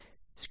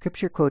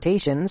scripture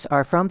quotations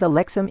are from the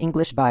Lexham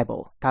English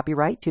Bible.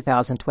 Copyright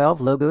 2012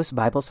 Logos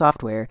Bible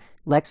Software.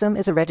 Lexham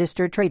is a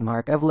registered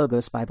trademark of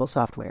Logos Bible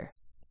Software.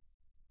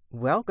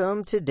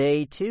 Welcome to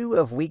day 2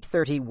 of week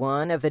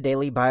 31 of the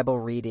daily Bible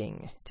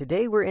reading.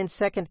 Today we're in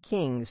 2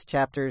 Kings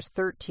chapters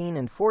 13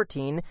 and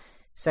 14,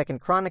 2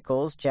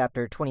 Chronicles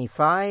chapter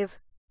 25,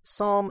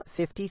 Psalm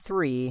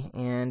 53,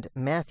 and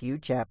Matthew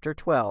chapter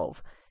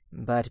 12.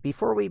 But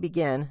before we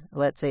begin,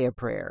 let's say a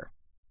prayer.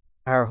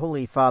 Our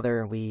Holy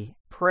Father, we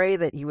pray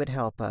that you would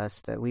help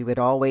us, that we would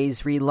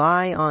always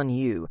rely on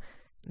you,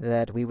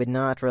 that we would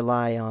not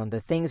rely on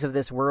the things of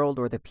this world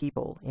or the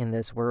people in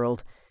this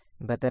world,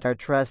 but that our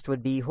trust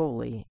would be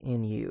wholly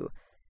in you.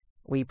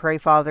 We pray,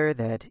 Father,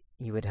 that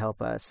you would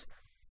help us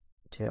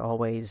to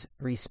always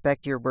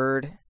respect your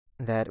word,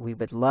 that we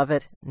would love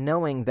it,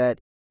 knowing that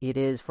it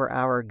is for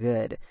our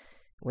good.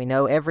 We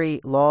know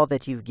every law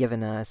that you've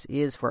given us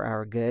is for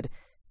our good,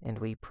 and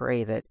we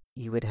pray that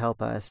you would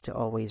help us to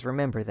always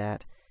remember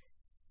that.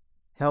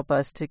 Help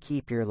us to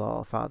keep your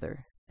law,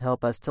 Father.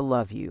 Help us to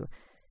love you.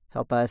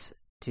 Help us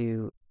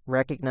to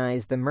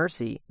recognize the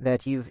mercy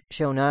that you've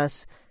shown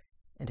us,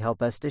 and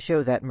help us to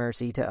show that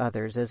mercy to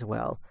others as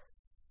well.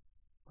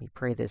 We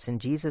pray this in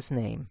Jesus'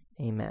 name.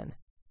 Amen.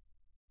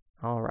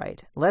 All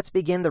right, let's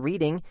begin the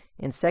reading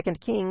in 2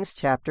 Kings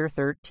chapter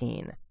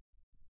 13.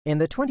 In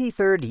the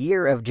 23rd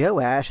year of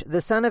Joash,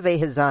 the son of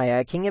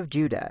Ahaziah, king of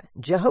Judah,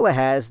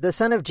 Jehoahaz, the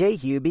son of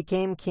Jehu,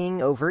 became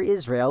king over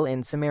Israel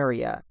in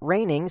Samaria,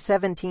 reigning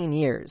 17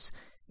 years.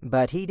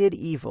 But he did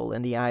evil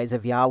in the eyes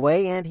of Yahweh,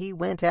 and he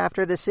went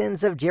after the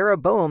sins of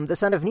Jeroboam, the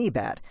son of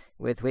Nebat,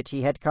 with which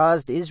he had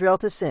caused Israel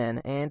to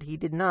sin, and he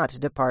did not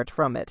depart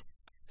from it.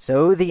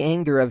 So the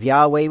anger of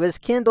Yahweh was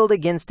kindled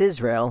against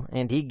Israel,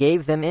 and he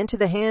gave them into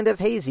the hand of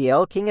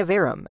Hazael, king of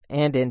Aram,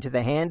 and into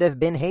the hand of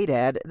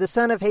Ben-Hadad, the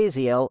son of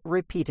Hazael,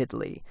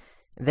 repeatedly.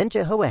 Then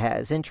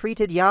Jehoahaz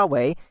entreated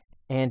Yahweh,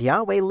 and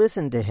Yahweh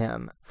listened to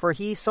him, for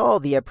he saw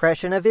the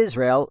oppression of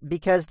Israel,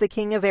 because the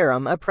king of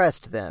Aram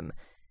oppressed them.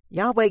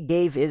 Yahweh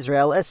gave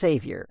Israel a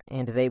savior,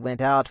 and they went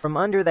out from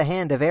under the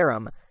hand of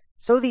Aram.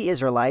 So the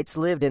Israelites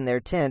lived in their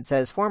tents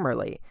as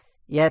formerly.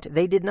 Yet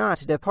they did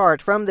not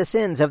depart from the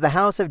sins of the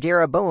house of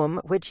Jeroboam,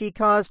 which he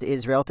caused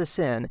Israel to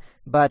sin,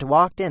 but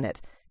walked in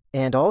it.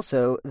 And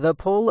also the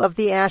pole of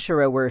the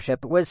Asherah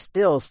worship was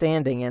still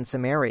standing in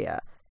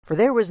Samaria. For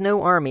there was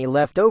no army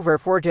left over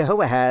for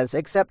Jehoahaz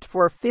except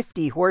for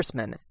 50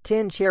 horsemen,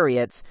 10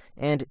 chariots,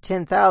 and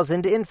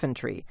 10,000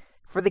 infantry.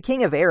 For the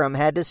king of Aram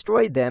had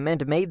destroyed them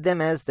and made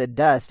them as the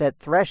dust at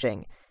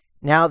threshing.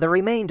 Now the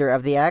remainder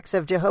of the acts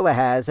of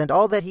Jehoahaz and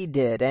all that he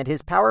did and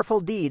his powerful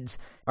deeds,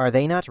 are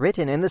they not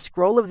written in the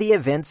scroll of the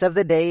events of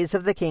the days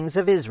of the kings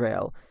of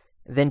Israel?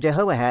 Then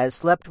Jehoahaz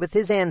slept with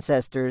his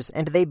ancestors,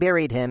 and they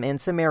buried him in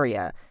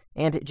Samaria,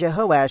 and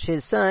Jehoash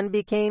his son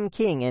became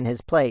king in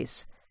his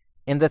place.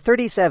 In the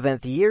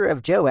 37th year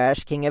of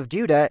Joash king of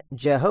Judah,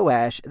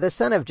 Jehoash the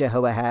son of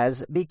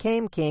Jehoahaz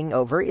became king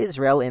over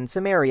Israel in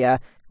Samaria,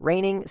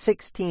 reigning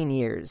 16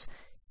 years.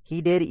 He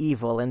did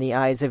evil in the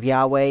eyes of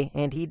Yahweh,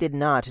 and he did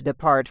not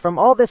depart from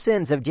all the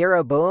sins of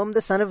Jeroboam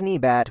the son of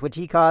Nebat, which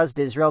he caused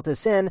Israel to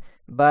sin,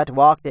 but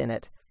walked in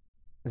it.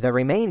 The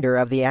remainder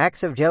of the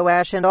acts of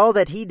Joash and all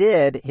that he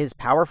did, his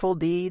powerful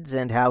deeds,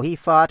 and how he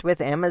fought with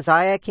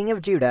Amaziah king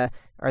of Judah,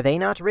 are they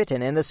not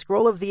written in the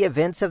scroll of the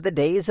events of the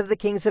days of the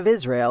kings of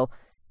Israel?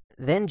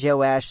 Then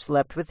Joash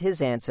slept with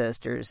his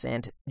ancestors,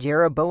 and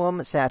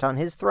Jeroboam sat on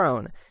his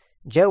throne.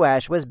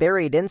 Joash was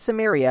buried in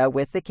Samaria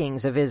with the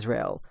kings of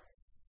Israel.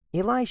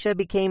 Elisha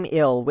became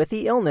ill with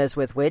the illness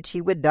with which he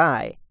would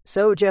die.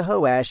 So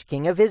Jehoash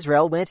king of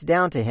Israel went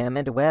down to him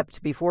and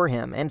wept before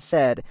him, and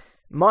said,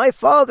 my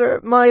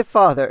father,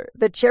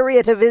 the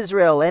chariot of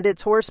Israel and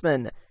its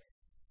horsemen.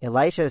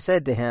 Elisha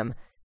said to him,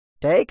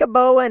 take a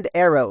bow and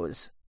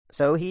arrows.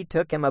 So he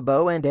took him a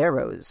bow and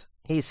arrows.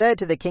 He said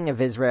to the king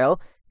of Israel,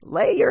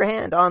 lay your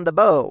hand on the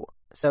bow.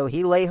 So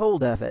he lay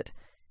hold of it.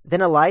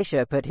 Then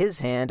Elisha put his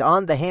hand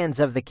on the hands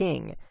of the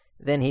king.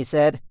 Then he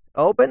said,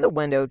 open the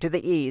window to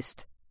the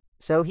east.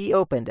 So he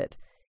opened it.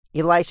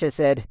 Elisha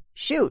said,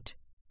 shoot,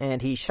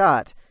 and he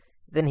shot.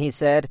 Then he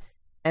said,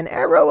 an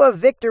arrow of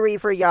victory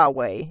for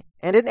Yahweh,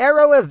 and an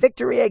arrow of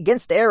victory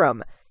against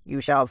Aram. You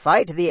shall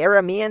fight the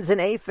Arameans in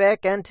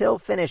Aphek until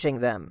finishing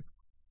them.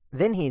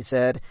 Then he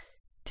said,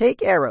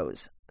 take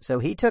arrows. So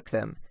he took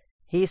them.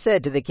 He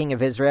said to the king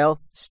of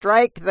Israel,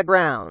 strike the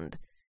ground.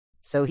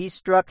 So he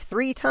struck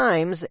 3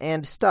 times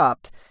and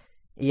stopped.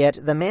 Yet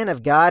the man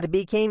of God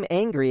became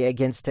angry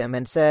against him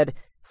and said,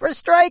 for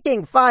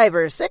striking 5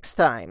 or 6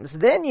 times,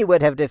 then you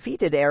would have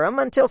defeated Aram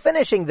until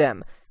finishing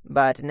them.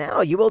 But now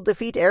you will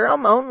defeat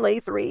Aram only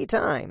 3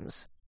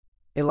 times.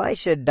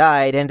 Elisha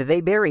died, and they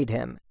buried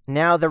him.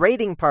 Now the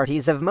raiding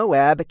parties of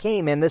Moab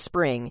came in the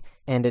spring,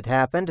 and it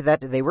happened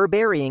that they were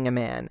burying a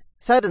man.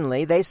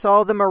 Suddenly they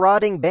saw the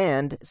marauding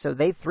band, so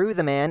they threw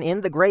the man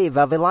in the grave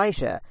of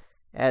Elisha.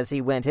 As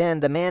he went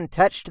in, the man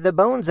touched the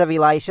bones of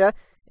Elisha,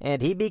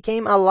 and he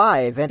became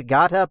alive and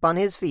got up on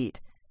his feet.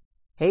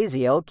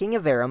 Hazael, king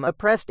of Aram,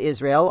 oppressed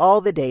Israel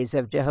all the days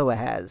of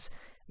Jehoahaz.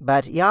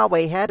 But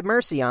Yahweh had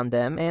mercy on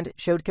them, and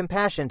showed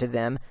compassion to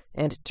them,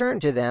 and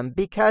turned to them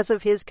because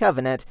of his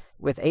covenant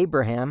with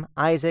Abraham,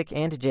 Isaac,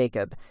 and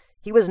Jacob.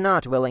 He was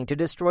not willing to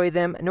destroy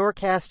them, nor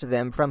cast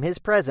them from his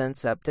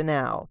presence up to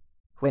now.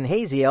 When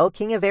Hazael,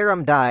 king of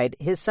Aram, died,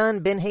 his son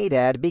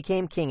Ben-Hadad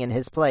became king in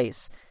his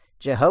place.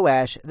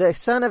 Jehoash, the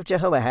son of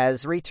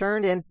Jehoahaz,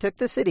 returned and took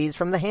the cities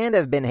from the hand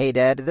of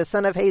Ben-Hadad, the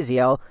son of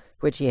Hazael,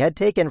 which he had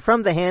taken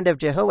from the hand of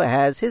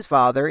Jehoahaz his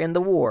father in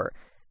the war.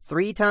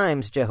 3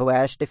 times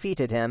Jehoash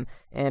defeated him,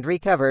 and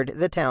recovered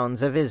the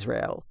towns of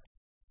Israel.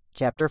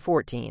 Chapter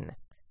 14.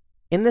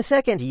 In the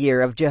 2nd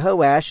year of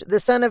Jehoash,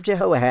 the son of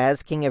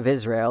Jehoahaz, king of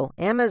Israel,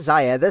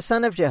 Amaziah, the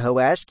son of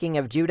Jehoash, king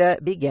of Judah,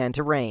 began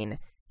to reign.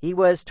 He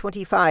was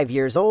 25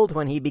 years old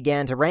when he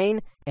began to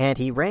reign, and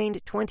he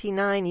reigned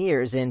 29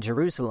 years in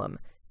Jerusalem.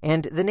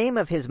 And the name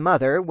of his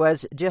mother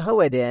was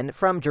Jehoaddin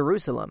from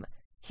Jerusalem.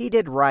 He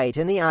did right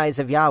in the eyes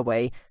of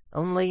Yahweh,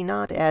 only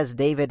not as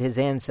David his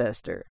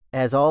ancestor.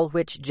 As all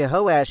which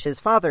Jehoash his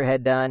father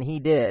had done, he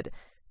did.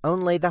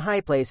 Only the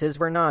high places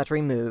were not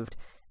removed.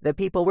 The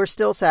people were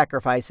still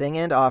sacrificing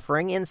and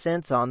offering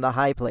incense on the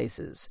high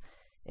places.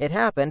 It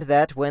happened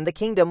that when the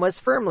kingdom was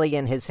firmly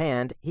in his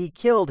hand, he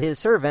killed his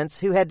servants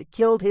who had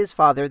killed his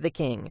father the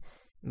king.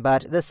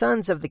 But the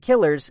sons of the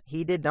killers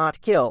he did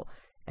not kill,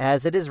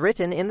 as it is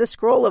written in the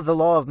scroll of the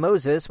law of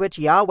Moses, which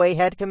Yahweh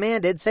had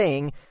commanded,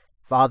 saying,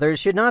 Fathers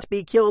should not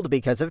be killed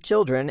because of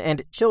children,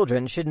 and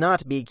children should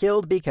not be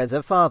killed because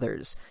of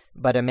fathers,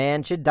 but a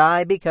man should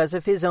die because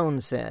of his own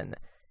sin.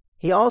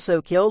 He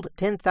also killed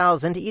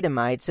 10,000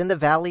 Edomites in the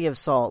valley of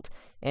Salt,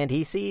 and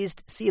he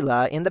seized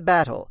Selah in the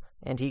battle,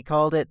 and he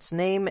called its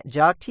name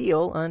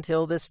Joktheel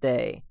until this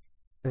day.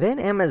 Then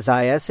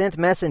Amaziah sent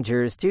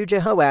messengers to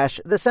Jehoash,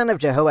 the son of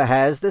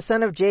Jehoahaz, the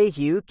son of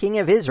Jehu, king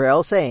of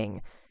Israel,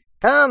 saying,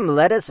 Come,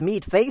 let us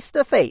meet face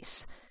to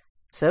face.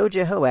 So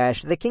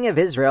Jehoash, the king of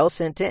Israel,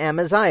 sent to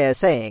Amaziah,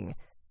 saying,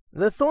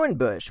 The thorn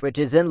bush which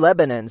is in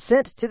Lebanon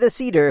sent to the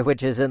cedar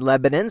which is in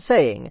Lebanon,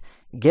 saying,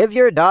 Give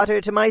your daughter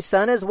to my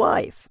son as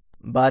wife.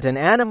 But an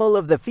animal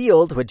of the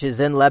field which is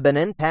in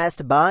Lebanon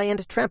passed by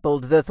and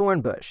trampled the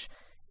thorn bush.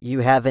 You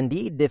have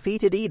indeed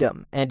defeated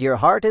Edom, and your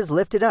heart is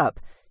lifted up.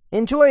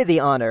 Enjoy the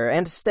honor,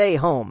 and stay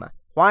home.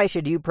 Why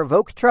should you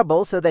provoke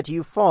trouble so that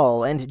you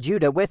fall, and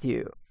Judah with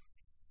you?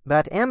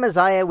 But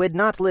Amaziah would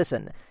not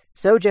listen.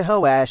 So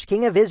Jehoash,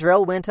 king of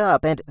Israel, went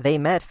up, and they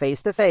met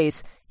face to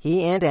face,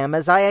 he and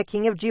Amaziah,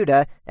 king of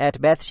Judah, at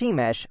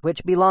Bethshemesh,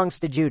 which belongs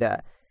to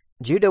Judah.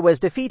 Judah was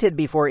defeated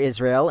before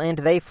Israel, and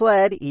they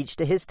fled, each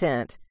to his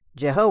tent.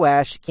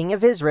 Jehoash, king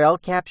of Israel,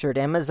 captured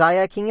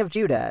Amaziah, king of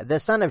Judah, the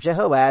son of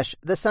Jehoash,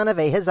 the son of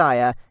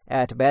Ahaziah,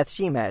 at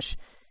Bethshemesh.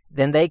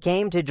 Then they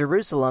came to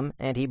Jerusalem,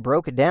 and he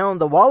broke down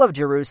the wall of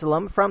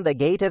Jerusalem from the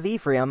gate of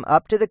Ephraim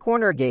up to the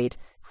corner gate,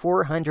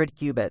 400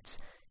 cubits.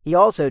 He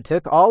also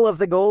took all of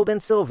the gold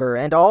and silver,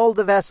 and all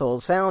the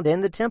vessels found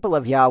in the temple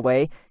of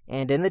Yahweh,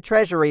 and in the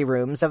treasury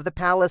rooms of the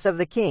palace of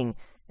the king,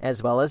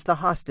 as well as the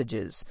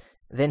hostages.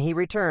 Then he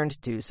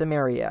returned to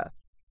Samaria.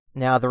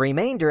 Now the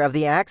remainder of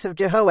the acts of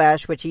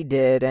Jehoash which he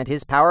did, and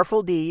his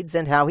powerful deeds,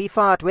 and how he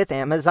fought with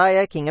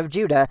Amaziah king of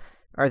Judah,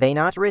 are they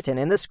not written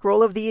in the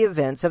scroll of the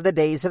events of the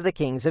days of the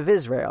kings of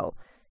Israel?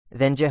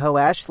 Then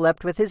Jehoash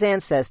slept with his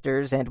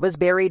ancestors, and was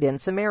buried in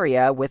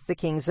Samaria with the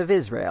kings of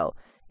Israel,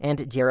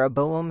 and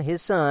Jeroboam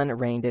his son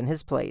reigned in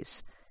his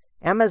place.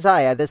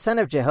 Amaziah the son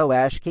of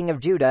Jehoash king of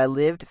Judah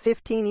lived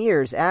 15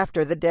 years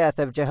after the death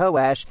of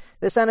Jehoash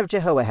the son of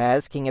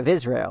Jehoahaz king of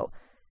Israel.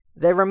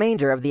 The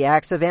remainder of the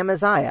acts of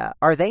Amaziah,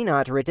 are they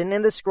not written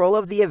in the scroll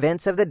of the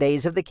events of the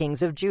days of the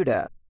kings of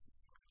Judah?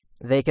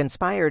 They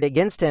conspired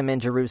against him in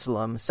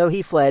Jerusalem, so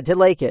he fled to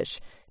Lachish.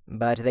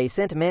 But they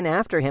sent men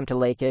after him to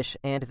Lachish,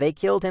 and they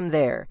killed him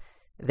there.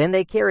 Then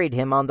they carried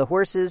him on the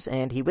horses,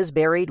 and he was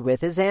buried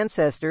with his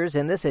ancestors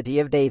in the city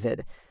of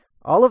David.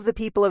 All of the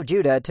people of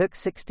Judah took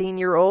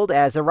 16-year-old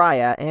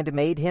Azariah, and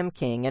made him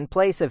king in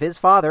place of his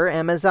father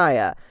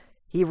Amaziah.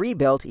 He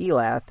rebuilt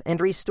Elath, and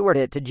restored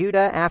it to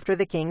Judah after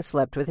the king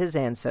slept with his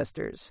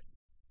ancestors.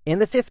 In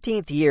the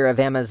 15th year of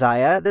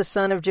Amaziah, the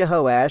son of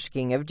Jehoash,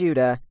 king of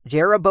Judah,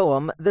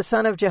 Jeroboam, the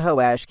son of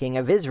Jehoash, king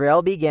of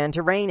Israel, began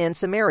to reign in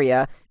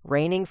Samaria,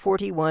 reigning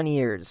 41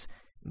 years.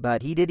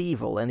 But he did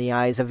evil in the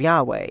eyes of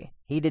Yahweh.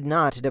 He did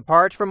not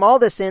depart from all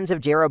the sins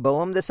of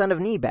Jeroboam the son of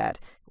Nebat,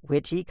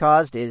 which he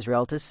caused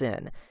Israel to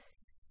sin.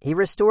 He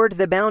restored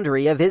the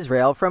boundary of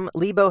Israel from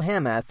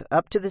Lebo-Hamath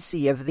up to the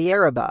sea of the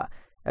Arabah,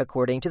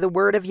 according to the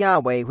word of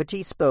Yahweh which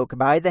he spoke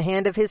by the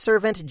hand of his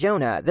servant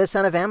Jonah, the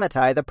son of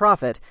Amittai the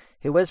prophet,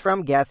 who was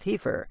from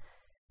Gath-Hepher.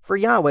 For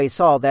Yahweh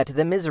saw that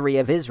the misery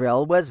of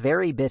Israel was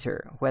very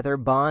bitter, whether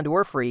bond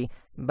or free,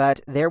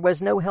 but there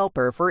was no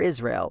helper for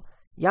Israel.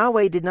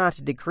 Yahweh did not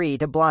decree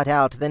to blot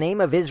out the name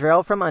of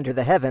Israel from under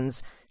the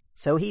heavens,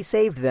 so he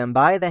saved them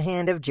by the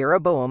hand of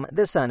Jeroboam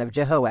the son of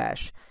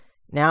Jehoash.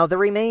 Now the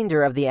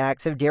remainder of the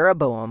acts of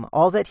Jeroboam,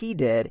 all that he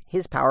did,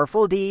 his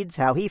powerful deeds,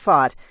 how he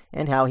fought,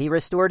 and how he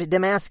restored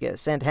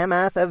Damascus and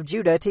Hamath of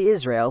Judah to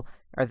Israel,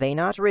 are they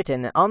not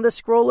written on the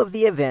scroll of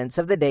the events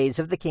of the days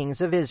of the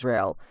kings of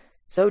Israel?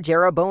 So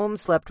Jeroboam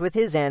slept with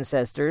his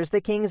ancestors,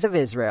 the kings of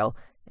Israel,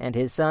 and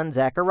his son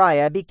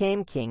Zechariah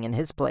became king in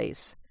his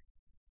place.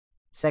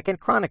 2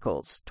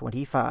 Chronicles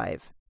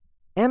 25.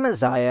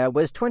 Amaziah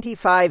was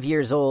 25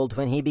 years old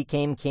when he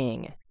became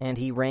king, and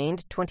he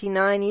reigned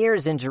 29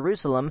 years in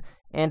Jerusalem,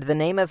 and the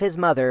name of his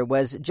mother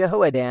was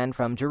Jehoaddan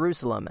from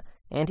Jerusalem.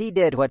 And he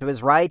did what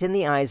was right in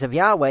the eyes of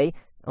Yahweh,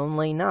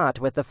 only not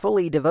with a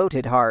fully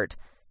devoted heart.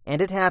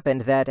 And it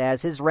happened that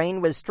as his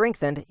reign was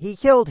strengthened, he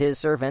killed his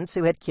servants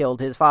who had killed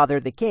his father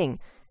the king.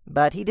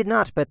 But he did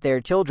not put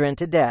their children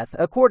to death,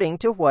 according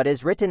to what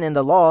is written in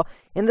the law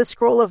in the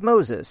scroll of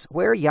Moses,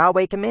 where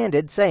Yahweh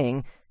commanded,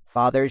 saying,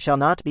 Fathers shall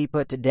not be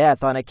put to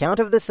death on account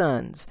of the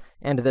sons,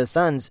 and the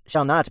sons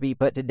shall not be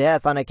put to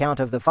death on account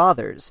of the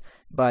fathers,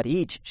 but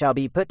each shall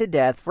be put to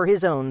death for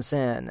his own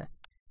sin.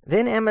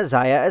 Then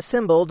Amaziah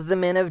assembled the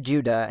men of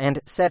Judah,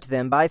 and set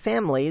them by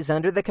families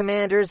under the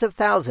commanders of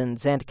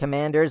thousands and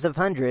commanders of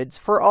hundreds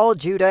for all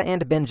Judah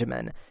and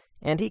Benjamin.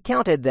 And he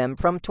counted them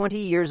from 20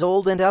 years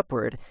old and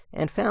upward,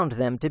 and found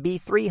them to be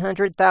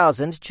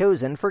 300,000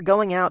 chosen for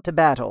going out to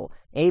battle,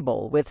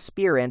 able with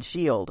spear and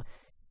shield.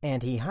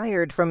 And he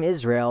hired from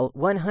Israel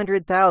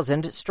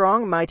 100,000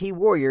 strong mighty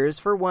warriors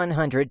for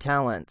 100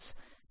 talents.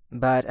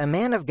 But a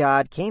man of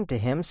God came to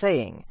him,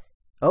 saying,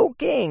 O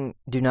king,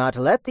 do not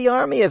let the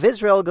army of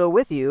Israel go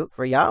with you,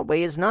 for Yahweh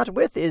is not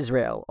with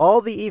Israel, all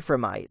the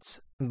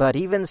Ephraimites. But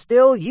even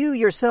still you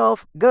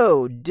yourself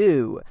go,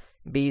 do.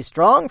 Be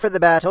strong for the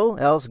battle,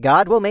 else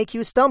God will make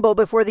you stumble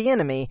before the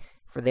enemy,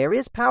 for there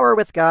is power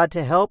with God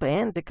to help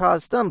and to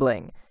cause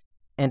stumbling.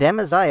 And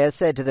Amaziah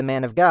said to the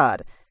man of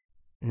God,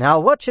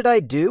 Now what should I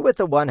do with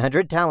the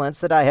 100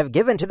 talents that I have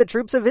given to the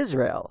troops of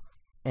Israel?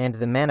 And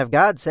the man of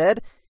God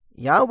said,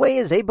 Yahweh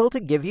is able to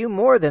give you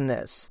more than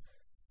this.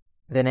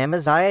 Then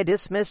Amaziah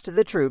dismissed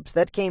the troops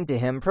that came to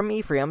him from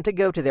Ephraim to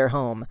go to their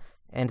home,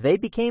 and they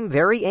became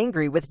very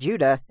angry with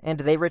Judah, and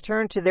they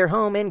returned to their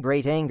home in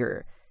great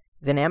anger.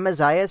 Then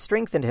Amaziah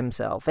strengthened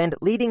himself, and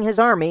leading his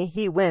army,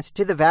 he went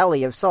to the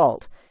valley of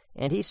Salt,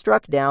 and he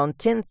struck down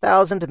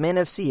 10,000 men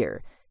of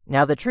Seir.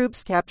 Now the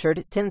troops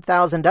captured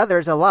 10,000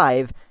 others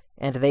alive,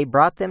 and they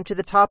brought them to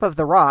the top of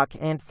the rock,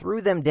 and threw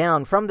them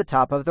down from the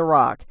top of the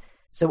rock,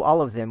 so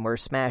all of them were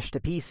smashed to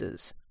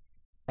pieces.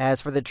 As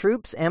for the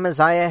troops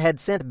Amaziah had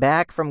sent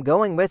back from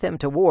going with him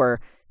to war,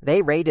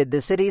 they raided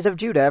the cities of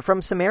Judah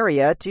from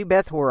Samaria to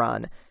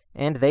Bethhoron,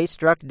 and they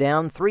struck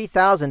down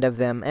 3,000 of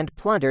them, and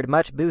plundered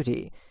much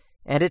booty.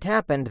 And it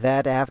happened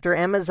that after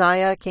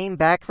Amaziah came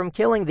back from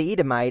killing the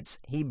Edomites,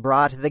 he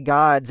brought the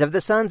gods of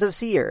the sons of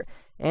Seir,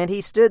 and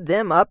he stood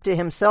them up to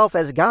himself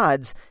as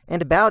gods,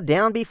 and bowed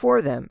down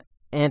before them,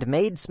 and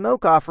made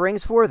smoke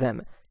offerings for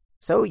them.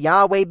 So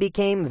Yahweh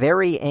became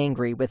very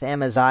angry with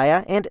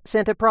Amaziah, and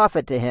sent a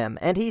prophet to him,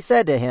 and he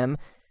said to him,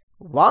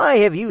 Why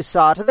have you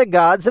sought the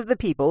gods of the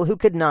people who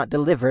could not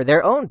deliver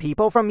their own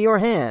people from your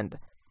hand?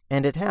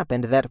 And it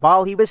happened that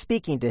while he was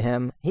speaking to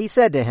him, he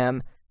said to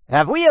him,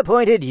 Have we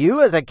appointed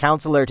you as a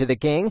counselor to the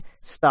king?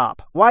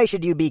 Stop, why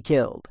should you be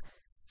killed?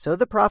 So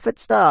the prophet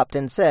stopped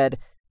and said,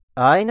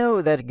 I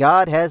know that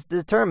God has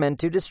determined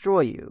to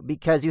destroy you,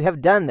 because you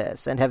have done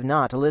this, and have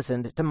not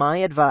listened to my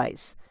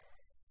advice.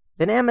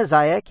 Then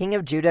Amaziah king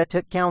of Judah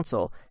took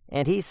counsel,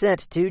 and he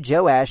sent to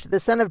Joash the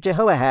son of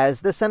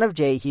Jehoahaz the son of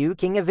Jehu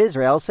king of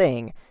Israel,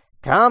 saying,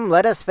 Come,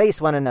 let us face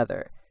one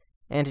another.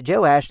 And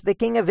Joash the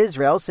king of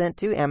Israel sent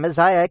to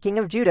Amaziah king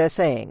of Judah,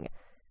 saying,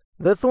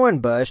 The thorn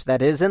bush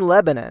that is in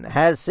Lebanon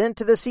has sent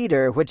to the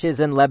cedar which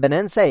is in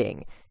Lebanon,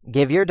 saying,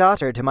 Give your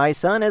daughter to my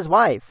son as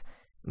wife.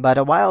 But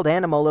a wild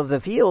animal of the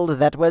field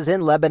that was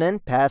in Lebanon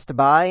passed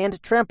by and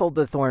trampled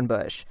the thorn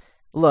bush.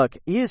 Look,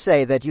 you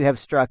say that you have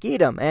struck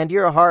Edom, and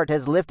your heart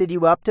has lifted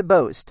you up to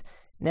boast.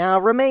 Now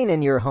remain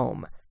in your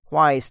home.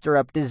 Why stir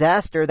up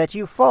disaster that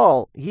you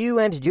fall, you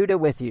and Judah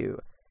with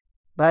you?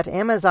 But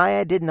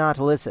Amaziah did not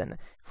listen,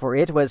 for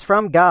it was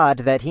from God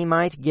that he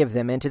might give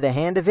them into the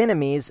hand of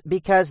enemies,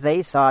 because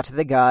they sought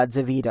the gods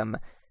of Edom.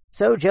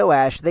 So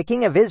Joash the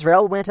king of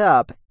Israel went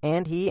up,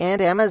 and he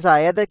and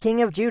Amaziah the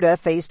king of Judah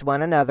faced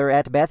one another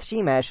at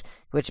Bethshemesh,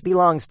 which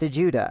belongs to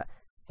Judah.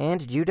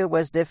 And Judah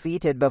was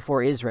defeated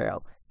before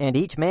Israel, and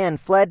each man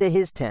fled to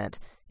his tent.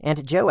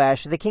 And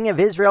Joash the king of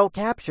Israel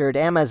captured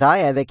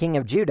Amaziah the king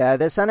of Judah,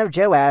 the son of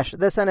Joash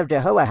the son of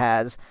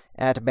Jehoahaz,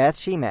 at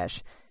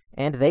Bethshemesh.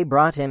 And they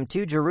brought him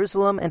to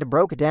Jerusalem, and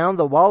broke down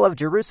the wall of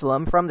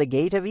Jerusalem from the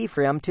gate of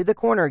Ephraim to the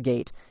corner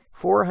gate,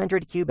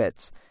 400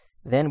 cubits.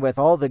 Then with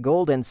all the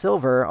gold and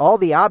silver, all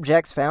the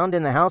objects found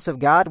in the house of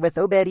God with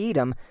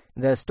Obed-Edom,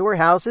 the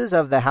storehouses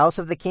of the house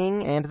of the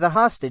king, and the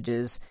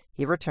hostages,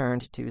 he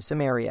returned to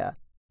Samaria.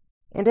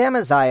 And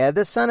Amaziah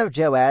the son of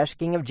Joash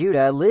king of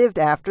Judah lived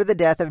after the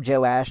death of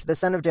Joash the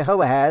son of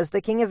Jehoahaz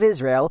the king of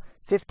Israel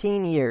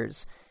 15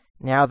 years.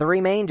 Now the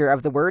remainder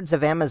of the words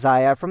of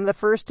Amaziah from the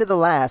first to the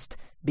last,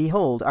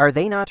 behold, are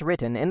they not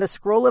written in the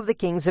scroll of the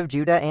kings of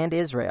Judah and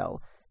Israel?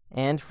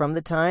 And from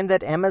the time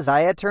that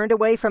Amaziah turned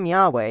away from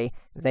Yahweh,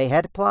 they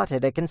had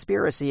plotted a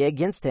conspiracy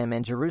against him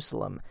in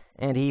Jerusalem.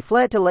 And he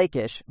fled to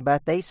Lachish,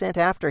 but they sent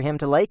after him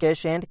to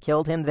Lachish and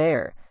killed him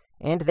there.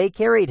 and they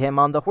carried him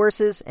on the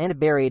horses and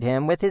buried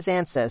him with his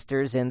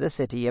ancestors in the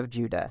city of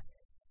Judah.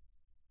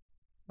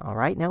 All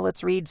right, now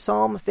let's read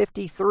Psalm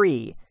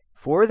 53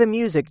 for the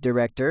music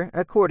director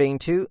according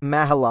to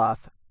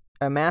Mahalath,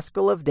 a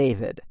maskil of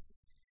David.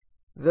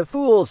 The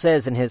fool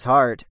says in his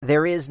heart,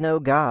 "There is no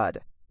God."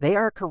 They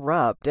are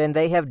corrupt, and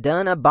they have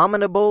done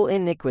abominable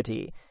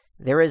iniquity.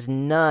 There is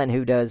none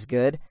who does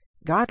good.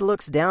 God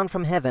looks down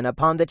from heaven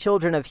upon the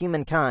children of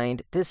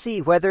humankind to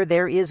see whether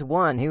there is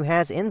one who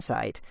has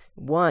insight,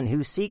 one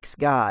who seeks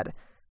God.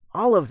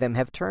 All of them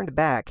have turned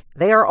back.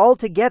 They are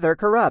altogether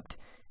corrupt.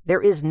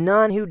 There is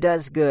none who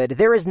does good.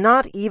 There is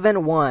not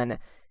even one.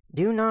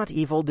 Do not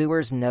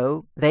evildoers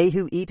know, they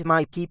who eat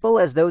my people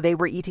as though they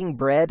were eating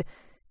bread?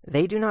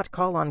 They do not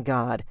call on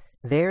God.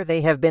 There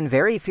they have been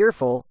very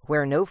fearful,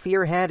 where no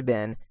fear had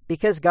been,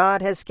 because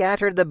God has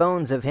scattered the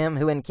bones of him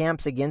who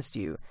encamps against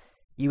you.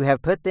 You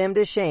have put them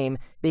to shame,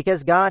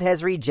 because God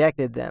has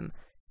rejected them.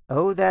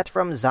 Oh, that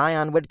from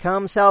Zion would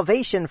come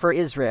salvation for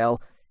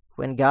Israel.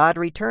 When God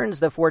returns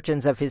the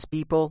fortunes of his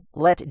people,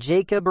 let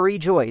Jacob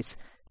rejoice.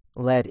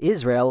 Let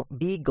Israel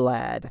be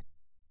glad.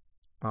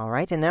 All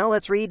right, and now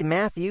let's read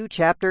Matthew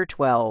chapter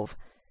 12.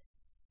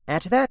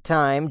 At that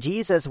time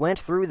Jesus went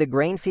through the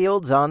grain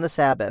fields on the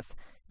Sabbath,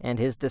 and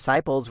his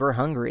disciples were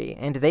hungry,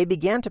 and they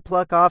began to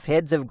pluck off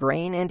heads of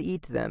grain and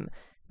eat them.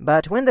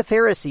 But when the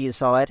Pharisees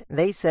saw it,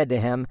 they said to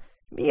him,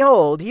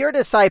 "Behold, your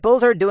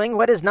disciples are doing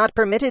what is not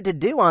permitted to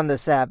do on the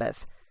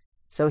Sabbath."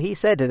 So he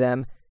said to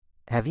them,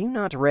 "Have you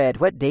not read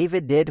what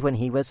David did when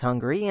he was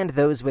hungry, and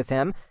those with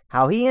him,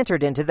 how he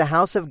entered into the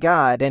house of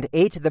God, and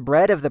ate the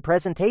bread of the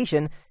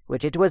presentation,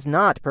 which it was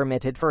not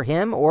permitted for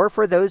him or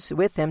for those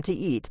with him to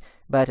eat,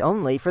 but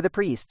only for the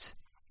priests?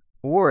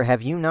 Or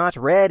have you not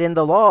read in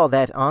the law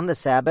that on the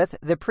Sabbath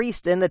the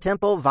priests in the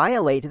temple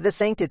violate the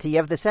sanctity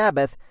of the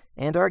Sabbath,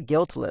 and are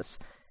guiltless?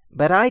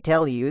 But I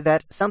tell you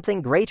that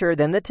something greater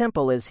than the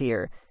temple is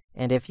here.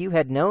 And if you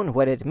had known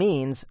what it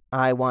means,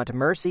 'I want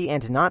mercy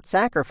and not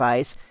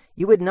sacrifice,'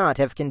 you would not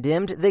have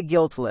condemned the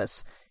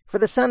guiltless. For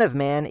the Son of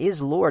Man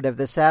is Lord of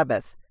the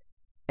Sabbath."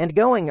 And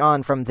going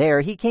on from there,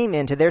 he came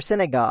into their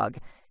synagogue.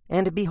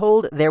 And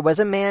behold, there was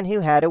a man who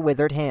had a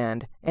withered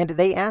hand. And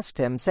they asked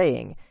him,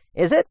 saying,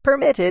 "Is it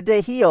permitted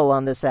to heal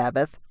on the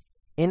Sabbath?"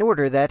 In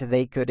order that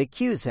they could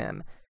accuse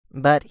him.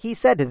 But he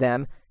said to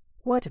them,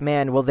 "What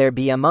man will there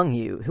be among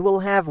you who will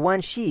have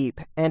one sheep,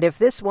 and if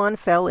this one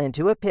fell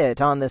into a pit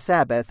on the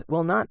Sabbath,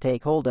 will not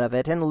take hold of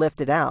it and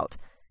lift it out?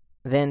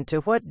 Then to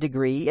what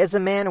degree is a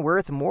man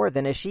worth more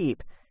than a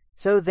sheep?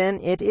 So then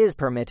it is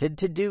permitted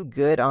to do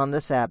good on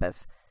the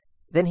Sabbath."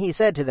 Then he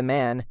said to the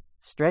man,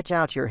 "Stretch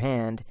out your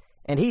hand."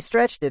 And he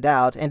stretched it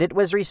out, and it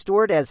was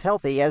restored as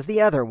healthy as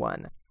the other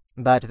one.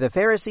 But the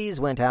Pharisees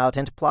went out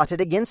and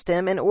plotted against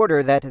him in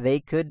order that they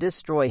could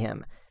destroy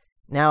him.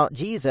 Now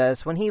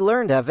Jesus, when he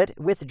learned of it,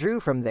 withdrew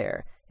from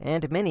there,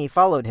 and many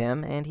followed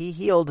him, and he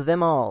healed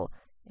them all.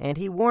 And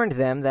he warned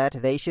them that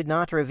they should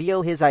not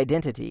reveal his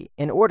identity,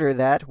 in order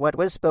that what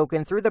was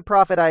spoken through the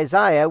prophet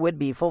Isaiah would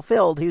be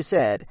fulfilled, who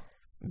said,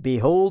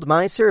 "Behold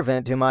my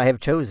servant whom I have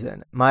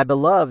chosen, my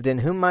beloved in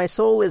whom my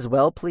soul is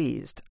well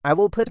pleased. I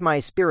will put my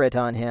spirit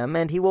on him,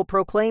 and he will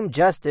proclaim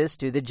justice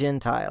to the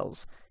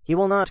Gentiles. He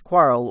will not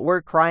quarrel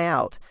or cry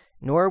out,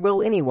 nor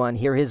will anyone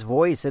hear his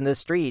voice in the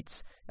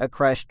streets. A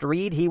crushed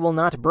reed he will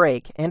not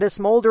break, and a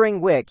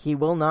smoldering wick he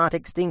will not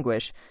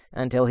extinguish,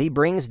 until he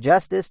brings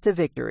justice to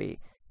victory.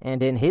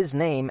 And in his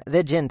name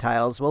the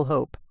Gentiles will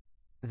hope."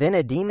 Then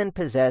a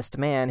demon-possessed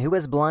man who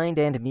was blind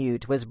and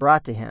mute was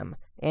brought to him,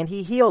 and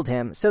he healed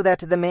him, so that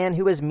the man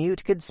who was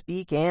mute could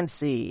speak and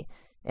see.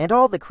 And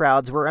all the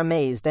crowds were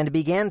amazed, and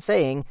began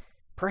saying,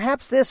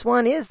 "Perhaps this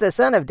one is the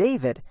son of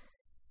David."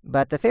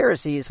 But the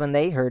Pharisees, when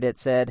they heard it,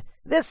 said,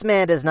 "This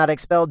man does not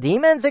expel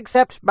demons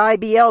except by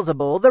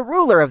Beelzebul, the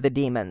ruler of the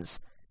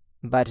demons."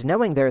 But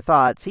knowing their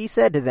thoughts, he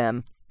said to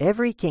them,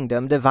 "Every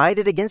kingdom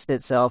divided against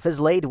itself is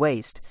laid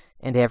waste,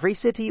 and every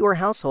city or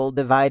household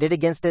divided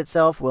against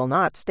itself will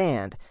not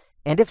stand.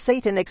 And if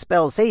Satan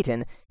expels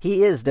Satan,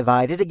 he is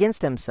divided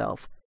against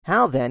himself.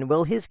 How then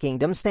will his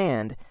kingdom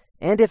stand?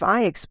 And if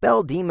I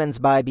expel demons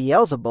by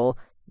Beelzebul,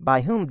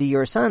 by whom do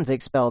your sons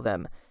expel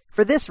them?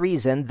 For this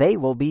reason they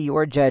will be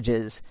your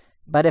judges.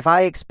 But if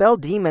I expel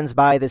demons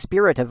by the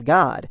Spirit of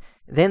God,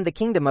 then the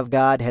kingdom of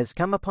God has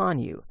come upon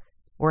you.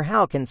 Or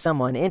how can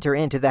someone enter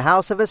into the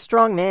house of a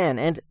strong man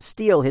and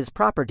steal his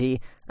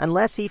property,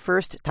 unless he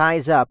first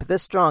ties up the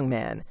strong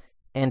man?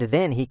 And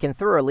then he can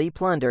thoroughly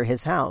plunder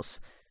his house.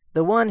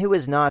 The one who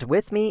is not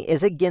with me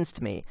is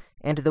against me,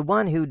 and the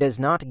one who does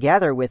not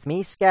gather with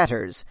me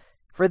scatters.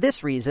 For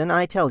this reason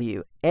I tell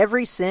you,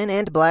 every sin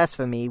and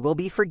blasphemy will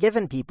be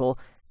forgiven people,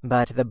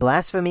 but the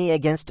blasphemy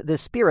against the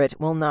Spirit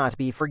will not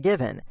be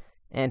forgiven.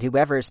 And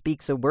whoever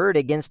speaks a word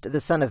against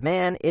the Son of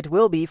Man, it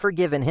will be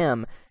forgiven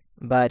him.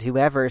 But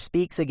whoever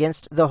speaks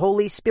against the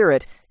Holy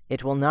Spirit,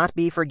 it will not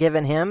be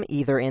forgiven him,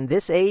 either in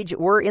this age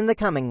or in the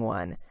coming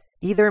one.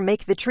 Either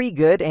make the tree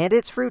good and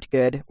its fruit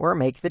good, or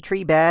make the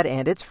tree bad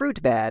and its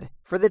fruit bad,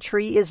 for the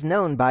tree is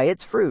known by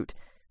its fruit.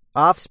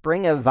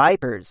 Offspring of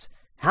vipers,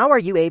 How are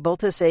you able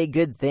to say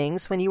good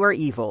things when you are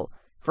evil?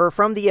 For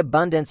from the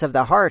abundance of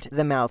the heart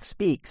the mouth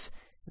speaks.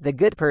 The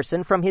good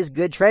person from his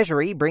good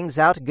treasury brings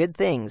out good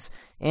things,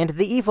 and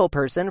the evil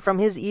person from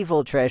his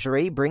evil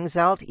treasury brings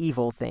out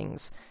evil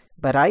things.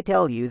 But I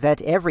tell you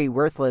that every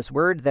worthless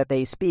word that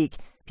they speak,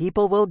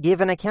 people will give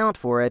an account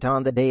for it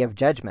on the day of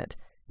judgment.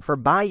 For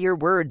by your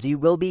words you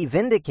will be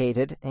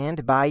vindicated,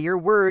 and by your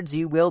words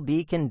you will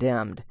be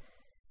condemned.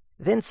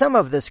 Then some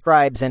of the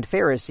scribes and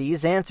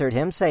Pharisees answered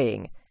him,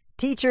 saying,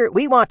 Teacher,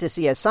 we want to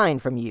see a sign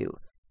from you.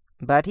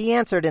 But he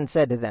answered and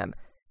said to them,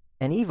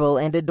 An evil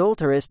and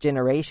adulterous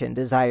generation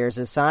desires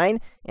a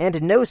sign,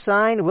 and no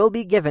sign will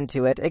be given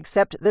to it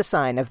except the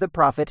sign of the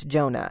prophet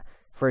Jonah.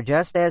 For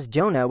just as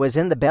Jonah was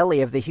in the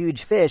belly of the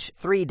huge fish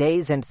 3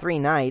 days and 3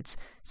 nights,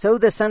 so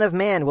the Son of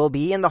Man will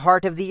be in the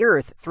heart of the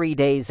earth 3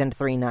 days and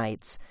 3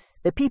 nights.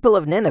 The people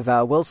of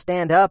Nineveh will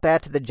stand up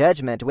at the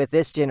judgment with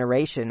this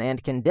generation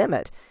and condemn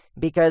it,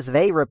 because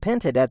they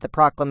repented at the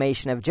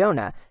proclamation of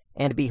Jonah,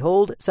 and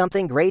behold,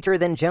 something greater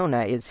than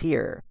Jonah is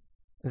here.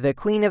 The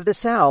queen of the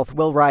south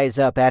will rise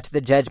up at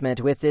the judgment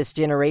with this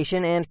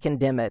generation and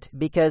condemn it,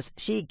 because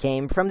she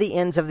came from the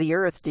ends of the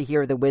earth to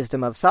hear the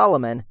wisdom of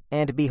Solomon,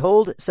 and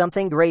behold,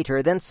 something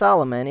greater than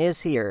Solomon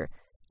is here.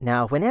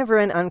 Now, whenever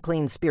an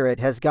unclean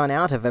spirit has gone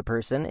out of a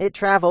person, it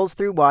travels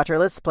through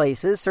waterless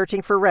places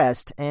searching for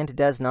rest, and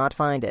does not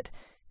find it.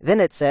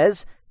 Then it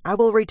says, I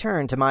will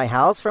return to my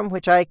house from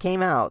which I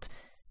came out.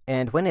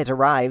 And when it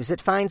arrives,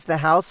 it finds the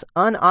house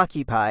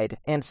unoccupied,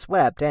 and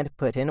swept and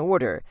put in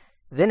order.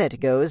 Then it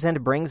goes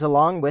and brings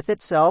along with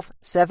itself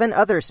 7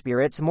 other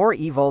spirits more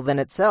evil than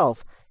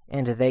itself,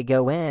 and they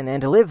go in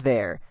and live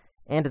there.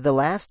 And the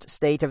last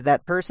state of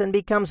that person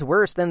becomes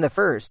worse than the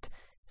first.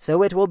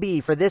 So it will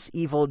be for this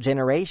evil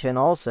generation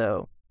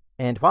also.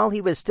 And while he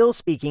was still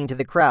speaking to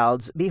the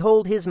crowds,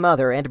 behold, his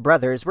mother and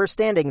brothers were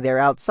standing there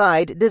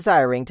outside,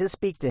 desiring to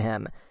speak to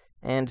him.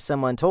 And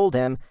someone told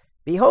him,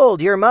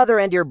 Behold, your mother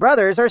and your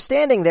brothers are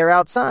standing there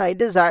outside,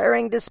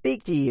 desiring to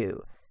speak to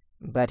you.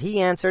 But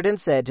he answered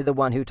and said to the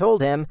one who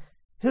told him,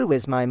 Who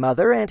is my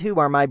mother, and who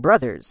are my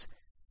brothers?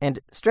 And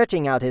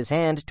stretching out his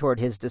hand toward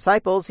his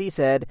disciples, he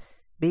said,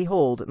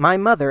 Behold, my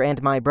mother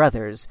and my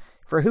brothers.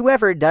 For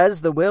whoever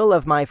does the will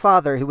of my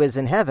Father who is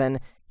in heaven,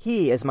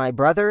 he is my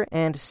brother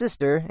and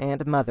sister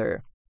and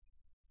mother.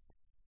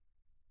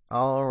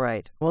 All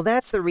right. Well,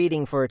 that's the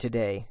reading for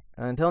today.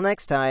 Until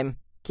next time,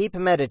 keep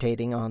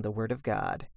meditating on the Word of God.